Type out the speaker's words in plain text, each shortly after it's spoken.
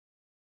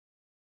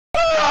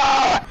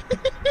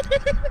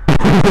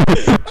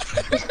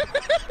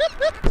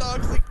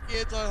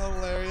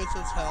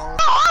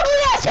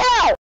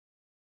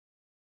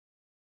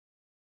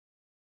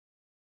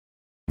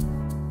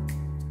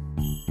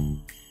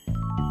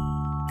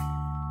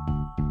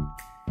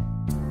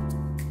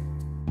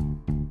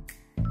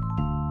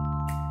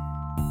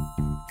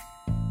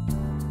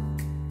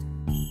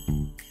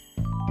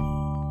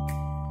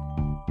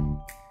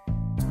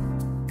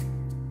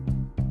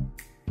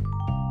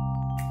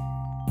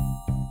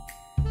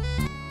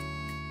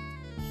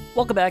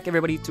Welcome back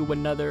everybody to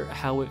another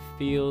How It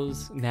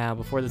Feels. Now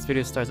before this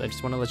video starts, I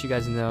just want to let you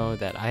guys know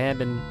that I have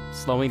been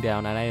slowing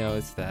down, and I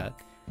noticed that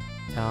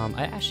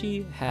I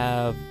actually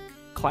have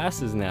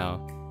classes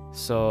now,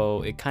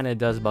 so it kind of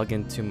does bug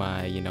into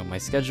my my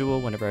schedule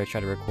whenever I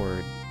try to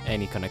record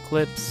any kind of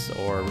clips,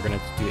 or we're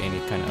gonna do any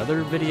kind of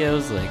other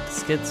videos like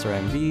skits or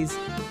MVs,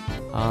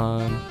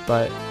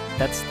 but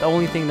that's the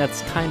only thing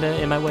that's kind of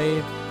in my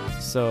way.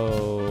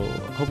 So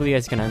hopefully you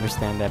guys can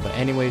understand that. But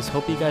anyways,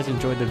 hope you guys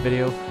enjoyed the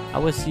video. I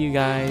will see you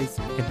guys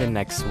in the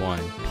next one.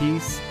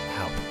 Peace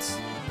out.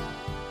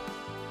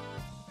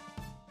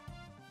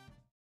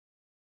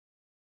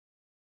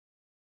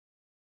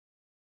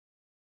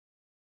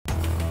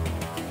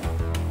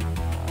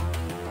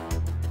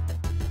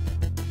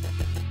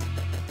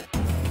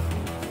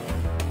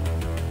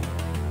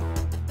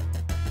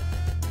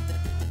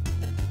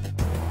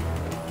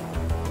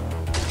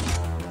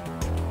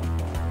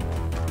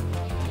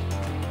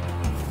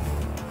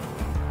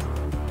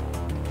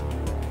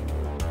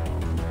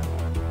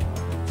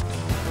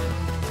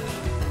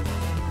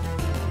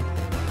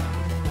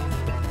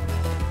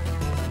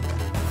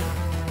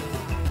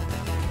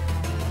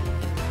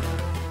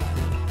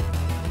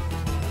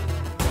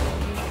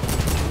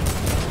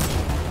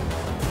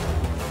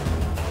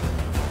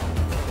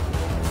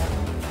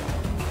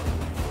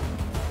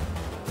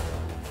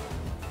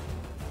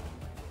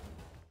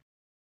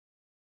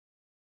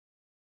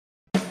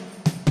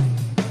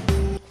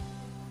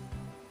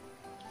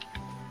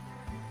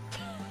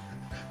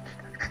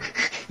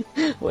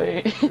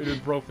 Wait. It is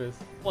Brofist.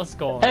 What's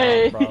going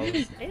Hey. on, bros?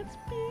 It's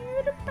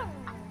beautiful.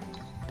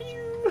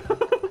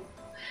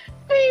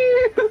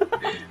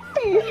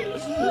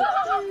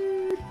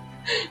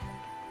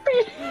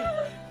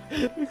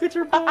 Look at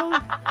your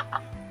bow.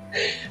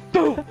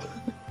 Boom!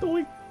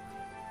 Doink.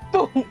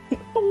 Boom!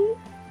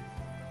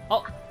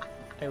 Oh,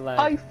 I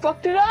lagged. I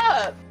fucked it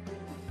up!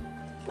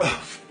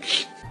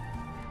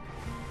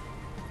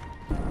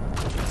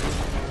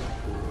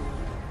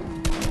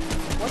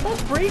 What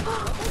the freak?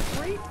 What the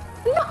freak?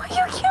 No,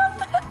 you killed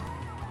that!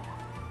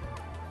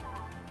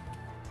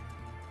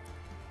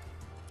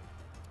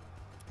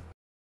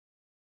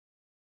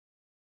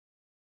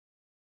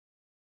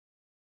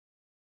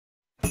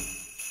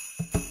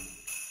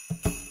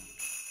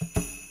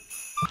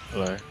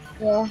 Hello.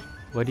 Yeah.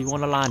 Where do you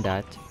want to land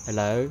at?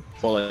 Hello?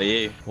 Follow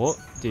you. What?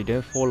 Dude,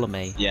 don't follow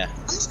me. Yeah.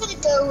 I'm just gonna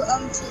go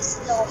to this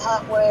little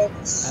hut where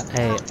it's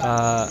Hey,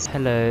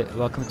 hello,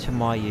 welcome to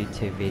my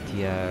YouTube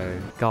video.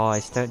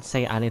 Guys, don't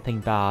say anything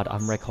bad,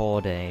 I'm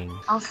recording.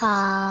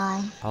 okay.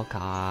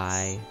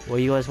 Okay. Where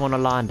you guys want to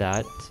land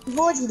at? We've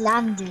already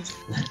landed.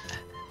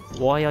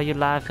 Why are you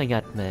laughing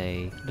at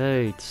me?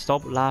 Dude,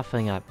 stop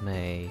laughing at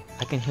me.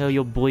 I can hear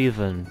you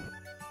breathing.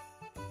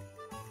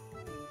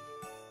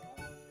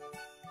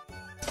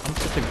 I'm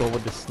just gonna go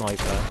with the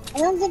sniper. I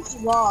don't think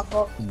you are,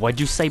 but What'd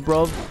you say,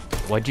 bruv?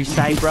 What'd you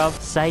say, bruv?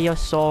 Say you're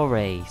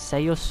sorry.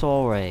 Say you're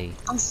sorry.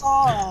 I'm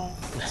sorry.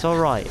 It's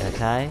alright,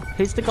 okay?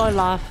 Who's the guy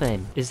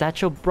laughing? Is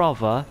that your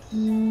brother?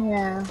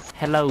 No.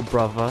 Hello,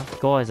 brother.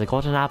 Guys, I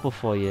got an apple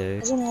for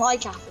you. I don't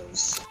like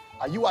apples.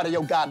 Are you out of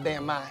your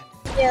goddamn mind?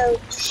 Yo,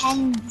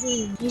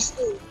 Candy, you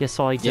still? Yes,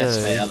 I do.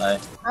 Yes, say hello.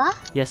 Huh?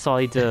 Yes,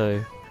 I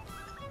do.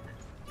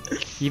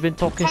 You've been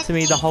talking to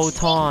me the whole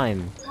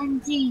time.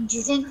 Candy, do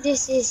you think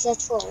this is a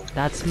troll?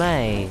 That's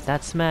me.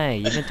 That's me.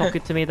 You've been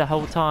talking to me the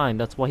whole time.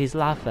 That's why he's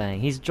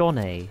laughing. He's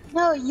Johnny.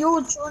 No,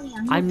 you're Johnny.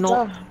 I'm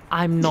not. Johnny.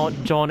 I'm not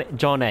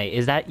Johnny.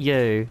 Is that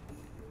you?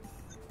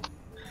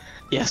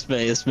 Yes,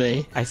 mate, it's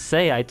me. I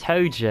see. I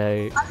told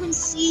you. I can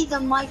see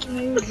the mic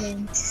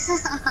moving.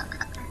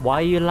 Why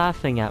are you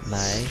laughing at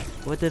me?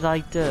 What did I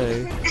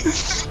do?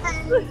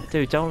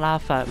 Dude, don't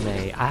laugh at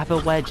me. I have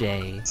a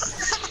wedgie.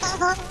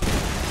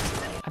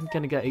 I'm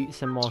gonna go eat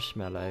some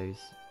marshmallows.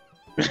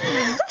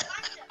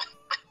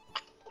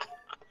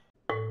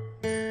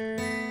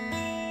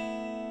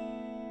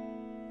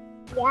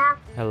 Yeah,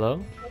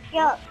 Hello? what's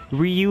up?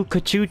 Ryu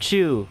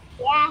Kachuchu.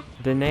 Yeah,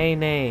 The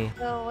Nene.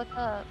 Yo, what's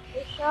up?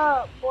 what's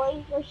up,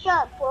 boys? What's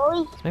up,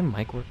 boys? Does my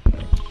mic work?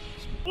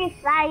 It's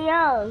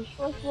Sayos.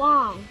 What's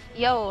wrong?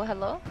 Yo,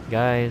 hello?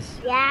 Guys.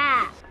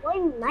 Yeah. Boy,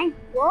 mic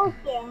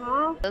broken,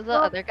 huh? Does the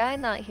other guy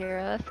not hear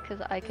us?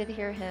 Because I could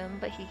hear him,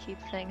 but he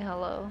keeps saying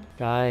hello.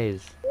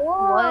 Guys.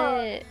 Whoa.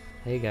 What?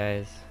 Hey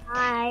guys.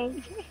 Hi.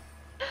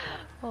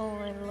 Oh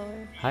my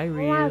lord. Hi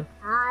Ryu.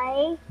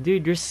 Hi.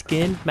 Dude, your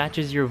skin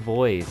matches your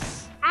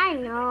voice. I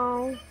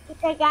know.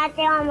 Because I got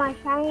there on my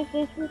shiny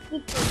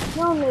 50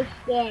 human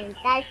skin.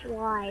 That's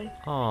why.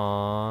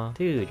 Aww.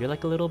 Dude, you're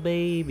like a little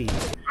baby.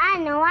 I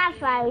know. I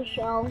probably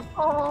so.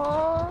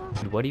 Oh.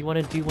 Dude, what do you want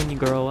to do when you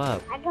grow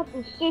up? I got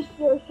be 6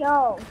 years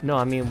old. No,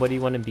 I mean, what do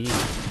you want to be?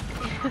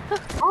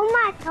 Oh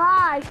my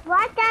gosh.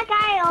 Why that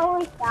guy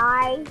always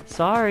die?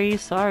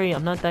 Sorry.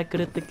 I'm not that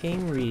good at the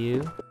game,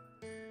 Ryu.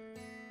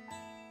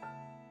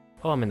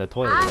 Oh, I'm in the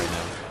toilet right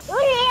now.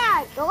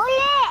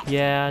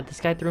 Yeah, this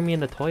guy threw me in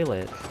the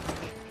toilet.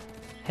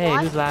 Hey,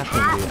 who's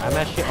laughing, dude? I'm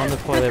actually on the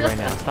toilet right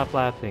now. Stop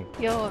laughing.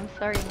 Yo, I'm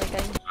sorry, my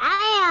guy.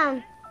 I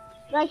am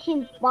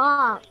Russian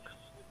Bob.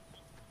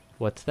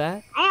 What's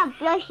that? I am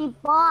Blushy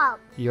Bob.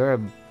 You're a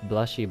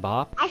blushy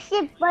bop? I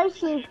said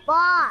Blushy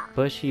Bob.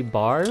 Bushy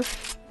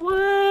barf?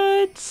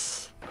 What?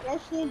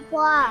 Blushy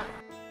Bob.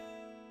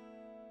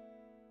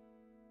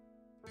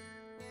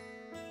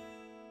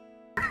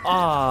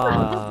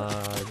 Aw,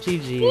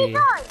 GG.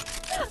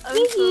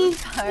 I'm so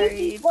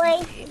sorry.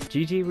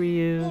 GG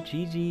Ryu,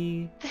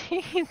 GG.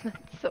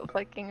 That's so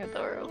fucking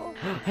adorable.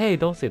 Hey,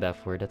 don't say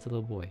that word. That's a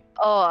little boy.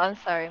 Oh, I'm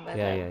sorry, my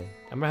Yeah, bad. yeah.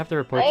 I'm gonna have to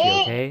report you,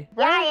 okay?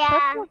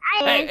 Yeah.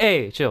 Hey,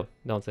 hey, chill.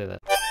 Don't say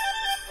that.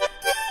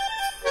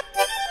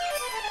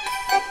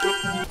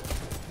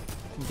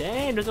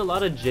 Dang, there's a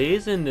lot of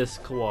J's in this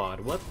squad.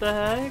 What the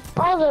heck?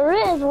 Oh, there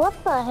is.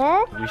 What the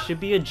heck? We should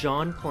be a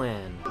John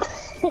clan.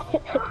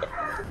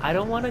 I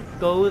don't want to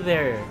go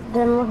there.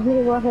 Then where do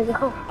you want to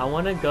go? I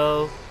want to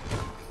go.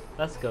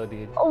 Let's go,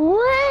 dude.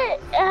 What?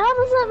 How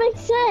does that make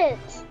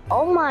sense?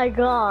 Oh my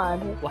god.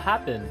 What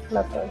happened?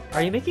 Nothing.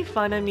 Are you making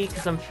fun of me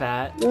because I'm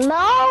fat?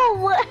 No!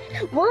 What?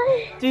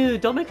 What?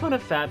 Dude, don't make fun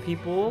of fat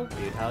people.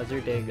 Dude, how's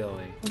your day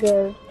going?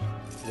 Good.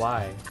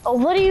 Why? Oh,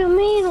 what do you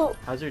mean?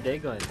 How's your day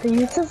going?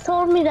 You just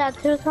told me that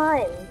 2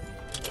 times.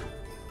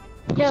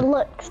 Yeah,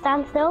 look,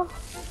 stand still.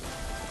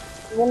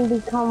 You're gonna be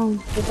one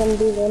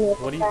with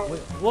What do you?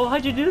 Well,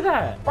 how'd you do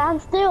that?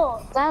 Stand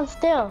still. Stand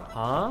still.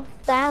 Huh?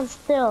 Stand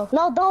still.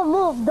 No, don't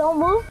move. Don't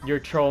move. You're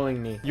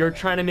trolling me. You're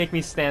trying to make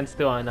me stand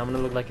still and I'm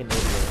gonna look like an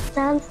idiot.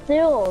 Stand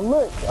still.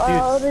 Look. Dude,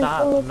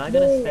 stop. I'm not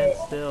gonna stand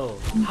still.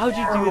 How'd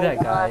you do that,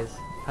 guys?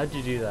 How'd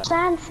you do that?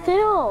 Stand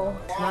still.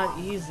 It's not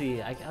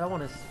easy. I don't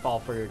want to fall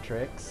for your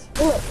tricks.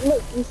 Look.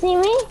 You see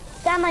me?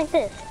 Stand like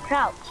this.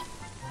 Crouch.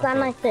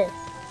 Stand like this.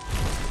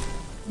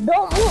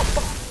 Don't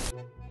move.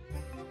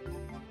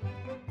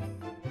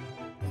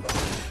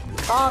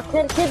 Oh,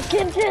 kid,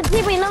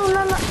 me, no.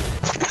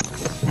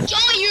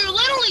 Joey, you're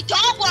literally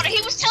dog water. He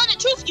was telling the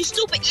truth, you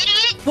stupid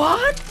idiot.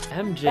 What?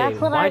 MJ, That's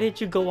what why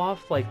did you go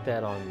off like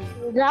that on me?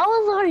 That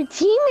was our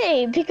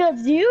teammate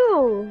because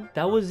you.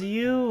 That was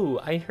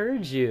you. I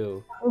heard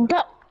you.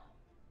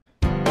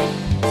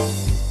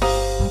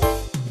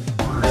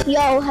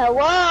 Yo,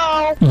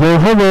 hello. Yo,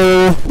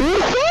 hello.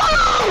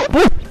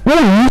 What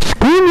are you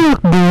screaming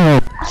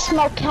about? I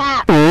smell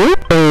cat.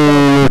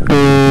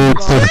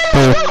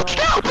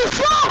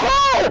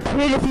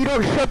 Kid, if you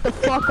don't shut the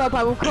fuck up,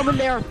 I will come in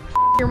there and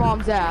your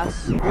mom's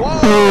ass. Whoa!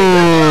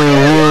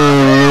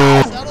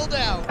 Settle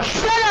down.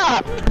 Shut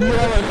up.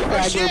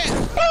 Oh, shit!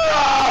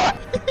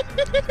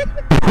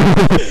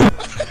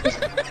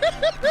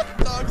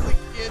 Toxic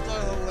kids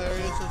are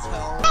hilarious as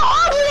hell.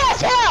 Oh,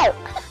 that's hell.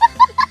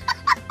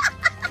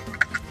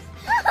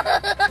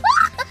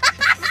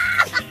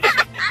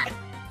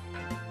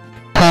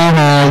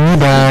 Haha, you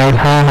died.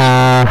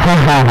 Haha, ha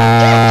ha ha.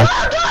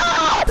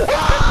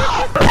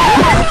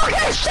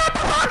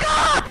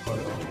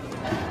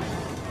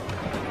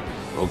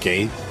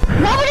 Okay.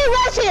 Nobody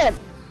rush him.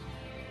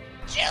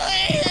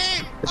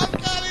 Chili! I'm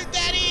coming,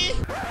 Daddy!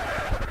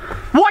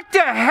 What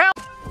the hell?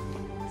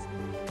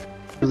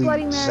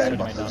 Bloody Mary.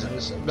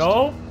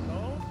 No.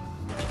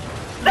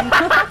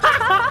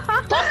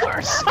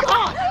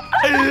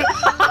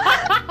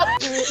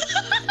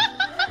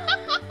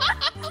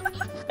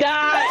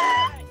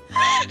 That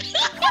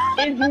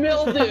is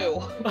mildew.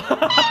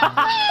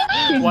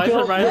 Why does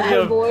it remind me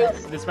of?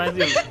 Boys. This reminds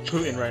me of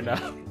Putin right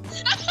now.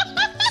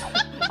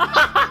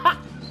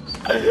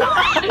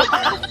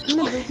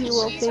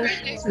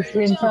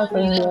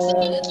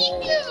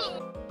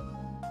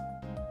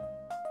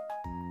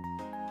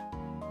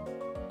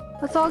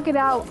 Let's all get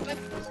out.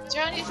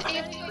 Johnny's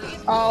empty.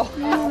 Oh.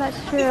 Yeah,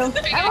 that's true. Everyone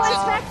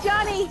smack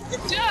Johnny!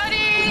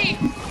 Johnny!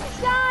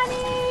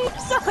 Johnny!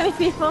 So many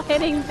people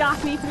hitting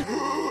Johnny.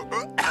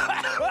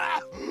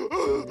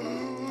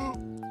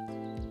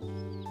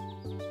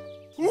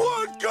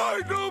 What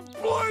kind of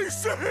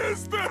place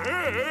is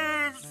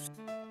this?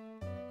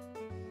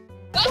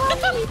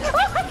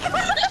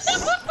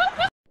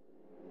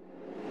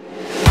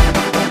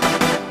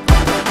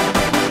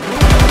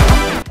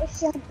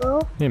 What's up,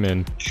 bro? Hey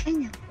man,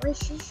 Kind of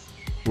voices.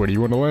 where do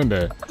you want to land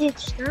at? Dude,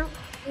 stop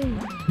doing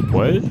that.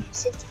 What?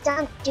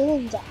 Stop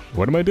doing that.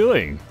 What am I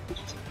doing?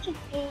 Keep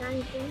on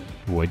doing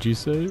What'd you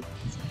say? that.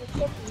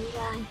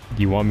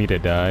 You want me to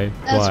die?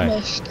 Why?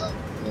 messed up.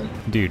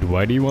 Dude,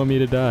 why do you want me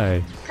to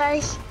die?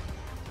 Cause,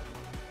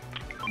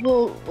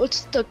 Well,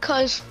 what's the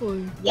cuz for?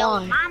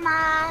 yo,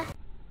 mama.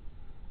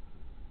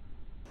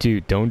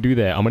 Dude, don't do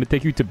that. I'm gonna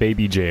take you to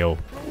baby jail.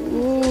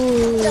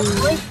 The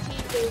voice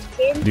changer,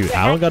 kid. Dude,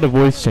 I don't got a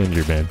voice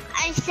changer, man.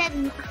 I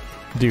said,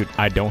 Dude,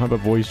 I don't have a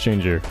voice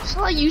changer. I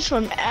saw you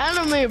from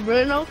anime,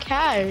 bro. No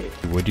cat.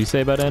 What'd you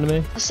say about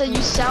anime? I said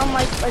you sound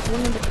like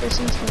one of the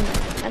persons from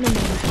anime.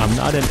 I'm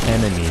not an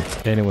enemy.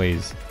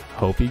 Anyways,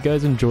 hope you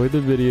guys enjoyed the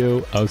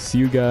video. I'll see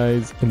you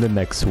guys in the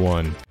next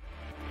one.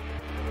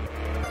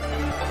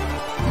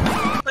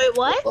 wait,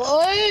 what?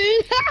 Boy.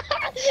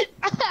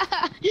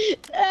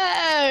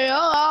 Hey,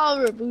 I'll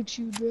reboot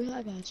you, bro.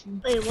 I got you.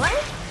 Wait, what?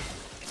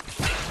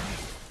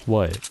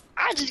 What?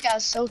 I just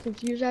got so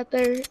confused out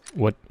there.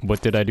 What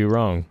did I do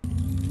wrong?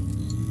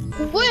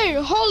 Wait,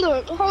 hold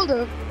up.